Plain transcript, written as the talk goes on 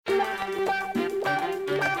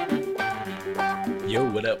Yo,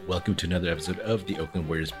 what up? Welcome to another episode of the Oakland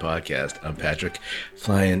Warriors podcast. I'm Patrick,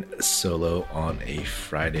 flying solo on a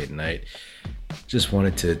Friday night. Just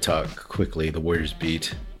wanted to talk quickly. The Warriors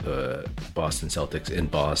beat the Boston Celtics in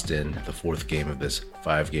Boston, the fourth game of this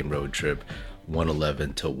 5-game road trip,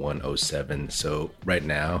 111 to 107. So right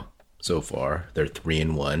now, so far, they're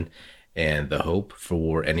 3-1, and the hope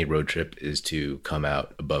for any road trip is to come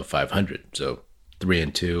out above 500. So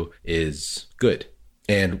 3-2 is good.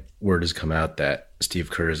 And word has come out that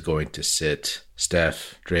Steve Kerr is going to sit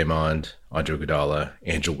Steph, Draymond, Andre Iguodala,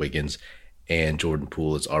 Andrew Wiggins, and Jordan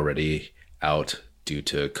Poole is already out due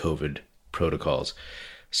to COVID protocols.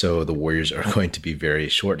 So the Warriors are going to be very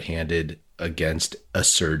shorthanded against a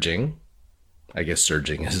surging, I guess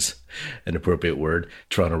surging is an appropriate word,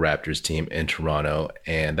 Toronto Raptors team in Toronto.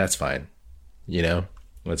 And that's fine. You know,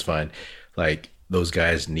 that's fine. Like, those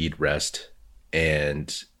guys need rest,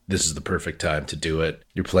 and this is the perfect time to do it.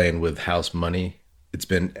 You're playing with house money. It's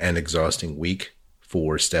been an exhausting week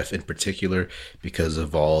for Steph in particular because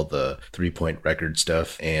of all the three-point record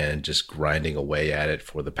stuff and just grinding away at it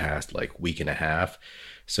for the past week and a half.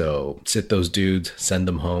 So sit those dudes, send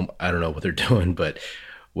them home. I don't know what they're doing, but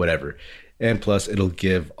whatever. And plus, it'll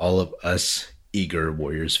give all of us eager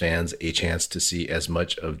Warriors fans a chance to see as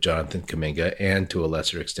much of Jonathan Kuminga and to a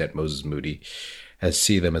lesser extent Moses Moody, as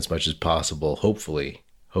see them as much as possible, hopefully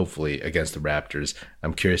against the Raptors.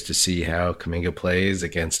 I'm curious to see how Kuminga plays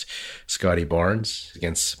against Scotty Barnes,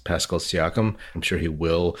 against Pascal Siakam. I'm sure he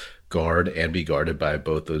will guard and be guarded by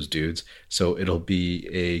both those dudes. So it'll be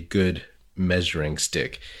a good measuring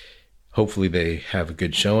stick. Hopefully they have a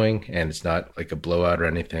good showing and it's not like a blowout or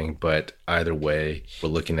anything, but either way, we're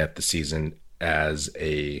looking at the season as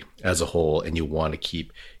a whole, and you want to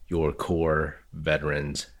keep your core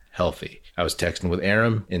veterans healthy. I was texting with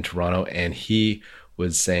Aram in Toronto, and he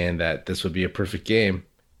was saying that this would be a perfect game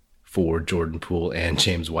for Jordan Poole and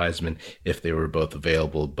James Wiseman if they were both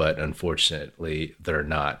available, but unfortunately they're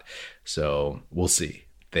not. So we'll see.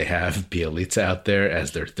 They have Bjelica out there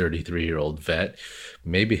as their 33-year-old vet.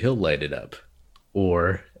 Maybe he'll light it up.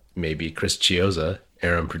 Or maybe Chris Chiozza.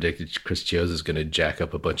 Aaron predicted Chris Chiozza is going to jack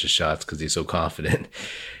up a bunch of shots because he's so confident.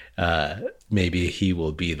 Maybe he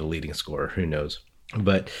will be the leading scorer. Who knows?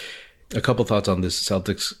 But a couple thoughts on this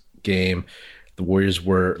Celtics game. The Warriors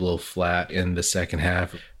were a little flat in the second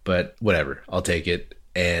half, but whatever. I'll take it.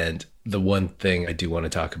 And the one thing I do want to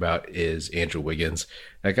talk about is Andrew Wiggins.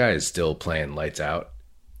 That guy is still playing lights out.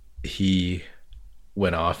 He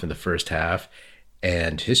went off in the first half,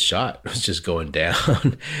 and his shot was just going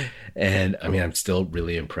down. And, I mean, I'm still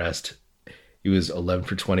really impressed. He was 11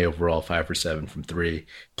 for 20 overall, 5 for 7 from 3,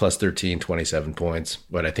 plus 13, 27 points.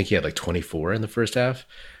 But I think he had 24 in the first half.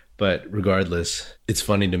 But regardless, it's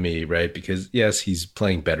funny to me, right? Because, yes, he's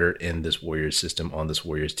playing better in this Warriors system on this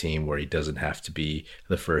Warriors team where he doesn't have to be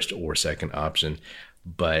the first or second option.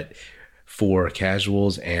 But for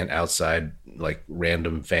casuals and outside,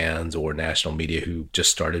 random fans or national media who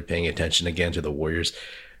just started paying attention again to the Warriors,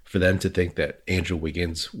 for them to think that Andrew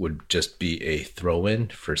Wiggins would just be a throw-in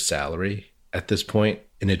for salary at this point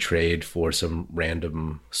in a trade for some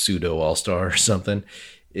random pseudo all-star or something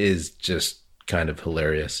is just kind of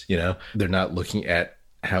hilarious. They're not looking at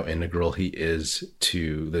how integral he is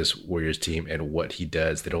to this Warriors team and what he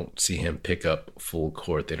does. They don't see him pick up full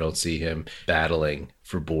court. They don't see him battling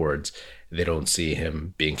for boards. They don't see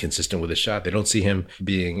him being consistent with his shot. They don't see him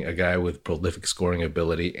being a guy with prolific scoring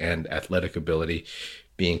ability and athletic ability,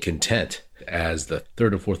 being content as the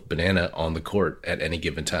third or fourth banana on the court at any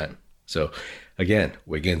given time. So again,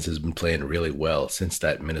 Wiggins has been playing really well since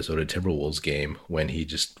that Minnesota Timberwolves game when he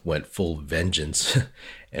just went full vengeance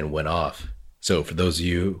and went off. So for those of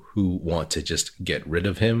you who want to just get rid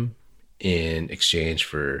of him in exchange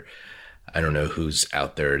for, I don't know who's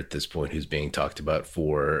out there at this point who's being talked about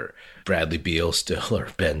for Bradley Beal still or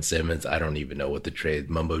Ben Simmons. I don't even know what the trade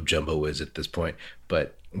mumbo jumbo is at this point,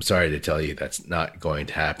 but I'm sorry to tell you that's not going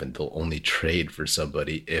to happen. They'll only trade for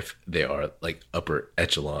somebody if they are upper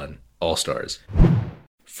echelon all-stars.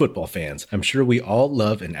 Football fans, I'm sure we all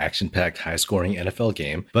love an action-packed, high-scoring NFL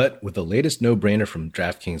game, but with the latest no-brainer from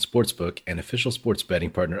DraftKings Sportsbook, an official sports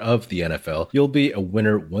betting partner of the NFL, you'll be a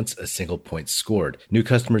winner once a single point's scored. New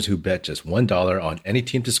customers who bet just $1 on any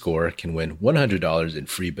team to score can win $100 in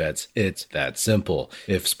free bets. It's that simple.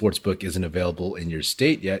 If Sportsbook isn't available in your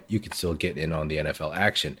state yet, you can still get in on the NFL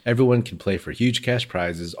action. Everyone can play for huge cash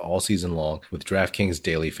prizes all season long with DraftKings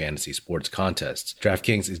daily fantasy sports contests.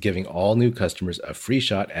 DraftKings is giving all new customers a free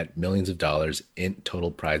shot at millions of dollars in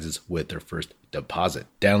total prizes with their first deposit.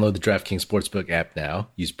 Download the DraftKings Sportsbook app now.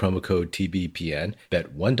 Use promo code TBPN.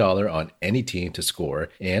 Bet $1 on any team to score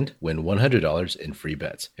and win $100 in free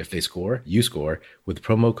bets. If they score, you score with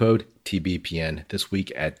promo code TBPN this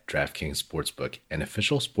week at DraftKings Sportsbook, an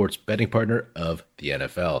official sports betting partner of the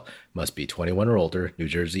NFL. Must be 21 or older, New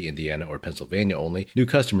Jersey, Indiana, or Pennsylvania only. New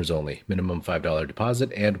customers only. Minimum $5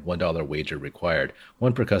 deposit and $1 wager required.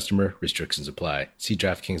 One per customer. Restrictions apply. See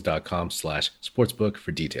DraftKings.com/sportsbook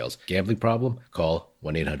for details. Gambling problem? Call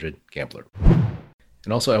 1-800-GAMBLER.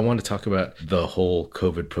 And also, I want to talk about the whole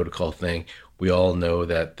COVID protocol thing. We all know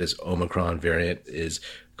that this Omicron variant is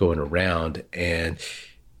going around, and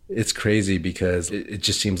it's crazy because it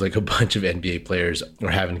just seems like a bunch of NBA players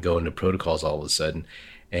are having to go into protocols all of a sudden.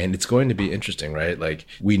 And it's going to be interesting, right? Like,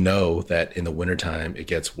 we know that in the wintertime, it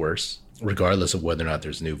gets worse, regardless of whether or not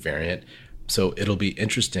there's a new variant. So it'll be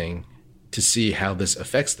interesting to see how this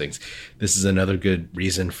affects things. This is another good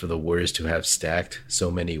reason for the Warriors to have stacked so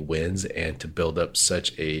many wins and to build up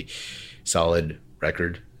such a solid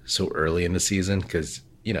record so early in the season, because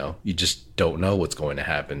you just don't know what's going to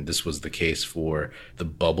happen. This was the case for the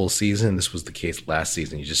bubble season. This was the case last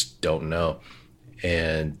season. You just don't know.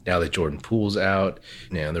 And now that Jordan Poole's out,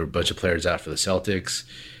 there were a bunch of players out for the Celtics.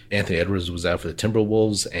 Anthony Edwards was out for the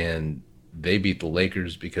Timberwolves, and they beat the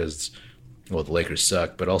Lakers because, well, the Lakers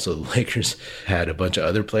suck, but also the Lakers had a bunch of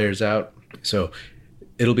other players out. So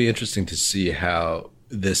it'll be interesting to see how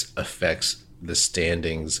this affects the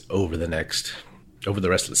standings over the rest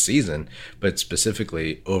of the season, but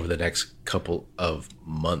specifically over the next couple of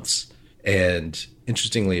months. And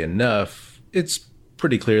interestingly enough, it's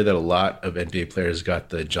pretty clear that a lot of NBA players got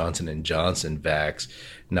the Johnson & Johnson vax,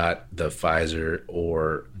 not the Pfizer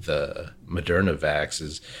or the Moderna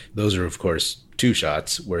vaxes. Those are, of course, 2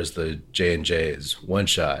 shots, whereas the J&J is 1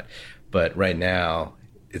 shot. But right now,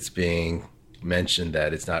 it's being mentioned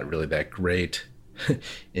that it's not really that great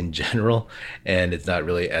in general, and it's not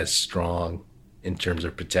really as strong in terms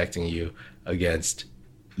of protecting you against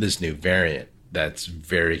this new variant that's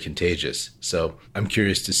very contagious. So I'm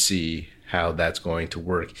curious to see how that's going to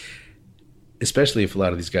work, especially if a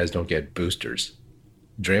lot of these guys don't get boosters.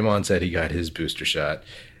 Draymond said he got his booster shot,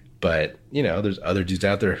 but there's other dudes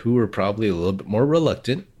out there who are probably a little bit more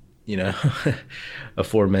reluctant.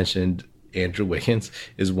 Aforementioned Andrew Wiggins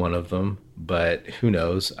is one of them, but who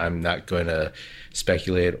knows? I'm not going to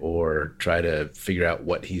speculate or try to figure out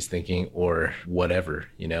what he's thinking or whatever,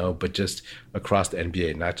 but just across the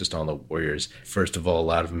NBA, not just on the Warriors. First of all, a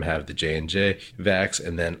lot of them have the J&J vax,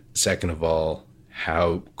 and then second of all,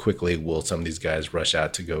 how quickly will some of these guys rush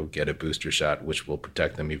out to go get a booster shot, which will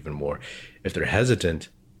protect them even more. If they're hesitant,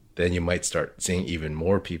 then you might start seeing even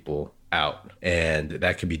more people out, and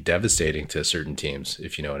that could be devastating to certain teams,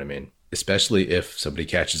 if you know what I mean. Especially if somebody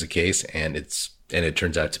catches a case and it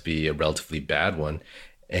turns out to be a relatively bad one.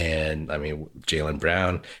 And Jaylen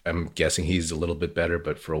Brown, I'm guessing he's a little bit better,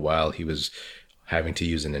 but for a while he was having to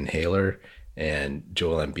use an inhaler, and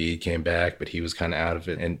Joel Embiid came back, but he was kind of out of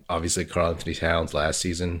it. And obviously Karl-Anthony Towns last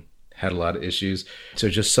season had a lot of issues. So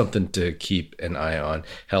just something to keep an eye on.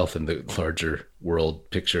 Health in the larger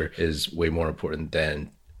world picture is way more important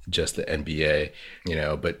than just the NBA,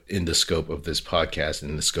 but in the scope of this podcast and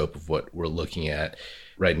in the scope of what we're looking at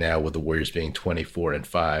right now, with the Warriors being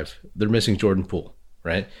 24-5, they're missing Jordan Poole,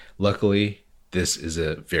 right? Luckily, this is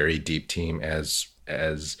a very deep team, as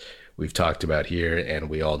we've talked about here, and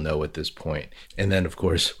we all know at this point. And then, of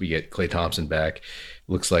course, we get Klay Thompson back,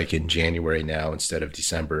 looks like in January now instead of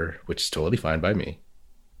December, which is totally fine by me.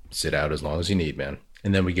 Sit out as long as you need, man.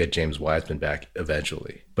 And then we get James Wiseman back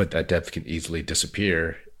eventually. But that depth can easily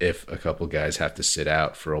disappear if a couple guys have to sit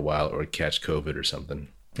out for a while or catch COVID or something.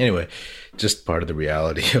 Anyway, just part of the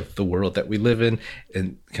reality of the world that we live in,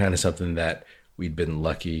 and kind of something that we've been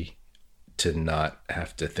lucky to not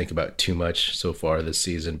have to think about too much so far this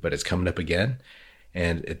season, but it's coming up again.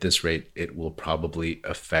 And at this rate, it will probably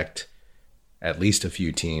affect at least a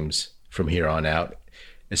few teams from here on out,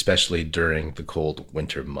 especially during the cold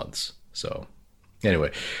winter months. So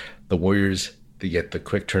anyway, the Warriors, they get the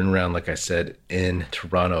quick turnaround, like I said, in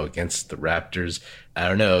Toronto against the Raptors. I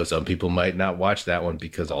don't know, some people might not watch that one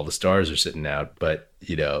because all the stars are sitting out. But,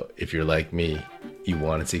 if you're like me, you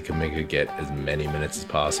want to see Kuminga get as many minutes as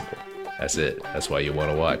possible. That's it. That's why you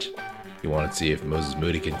want to watch. You want to see if Moses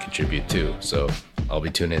Moody can contribute too. So I'll be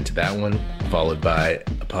tuning into that one, followed by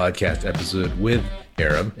a podcast episode with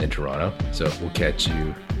Aram in Toronto. So we'll catch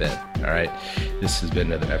you then. All right. This has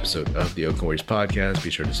been another episode of the Oakland Warriors podcast. Be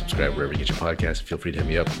sure to subscribe wherever you get your podcast. Feel free to hit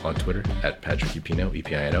me up on Twitter at Patrick Upino,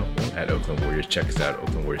 EPINO, or at Oakland Warriors. Check us out at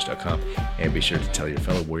oaklandwarriors.com. And be sure to tell your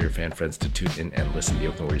fellow Warrior fan friends to tune in and listen to the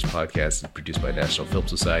Oakland Warriors podcast. It's produced by National Film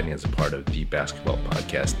Society and is a part of the Basketball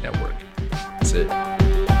Podcast Network. That's it.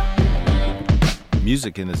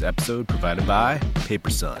 Music in this episode provided by Paper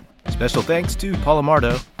Sun. Special thanks to Paul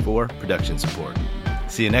Amardo for production support.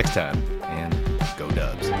 See you next time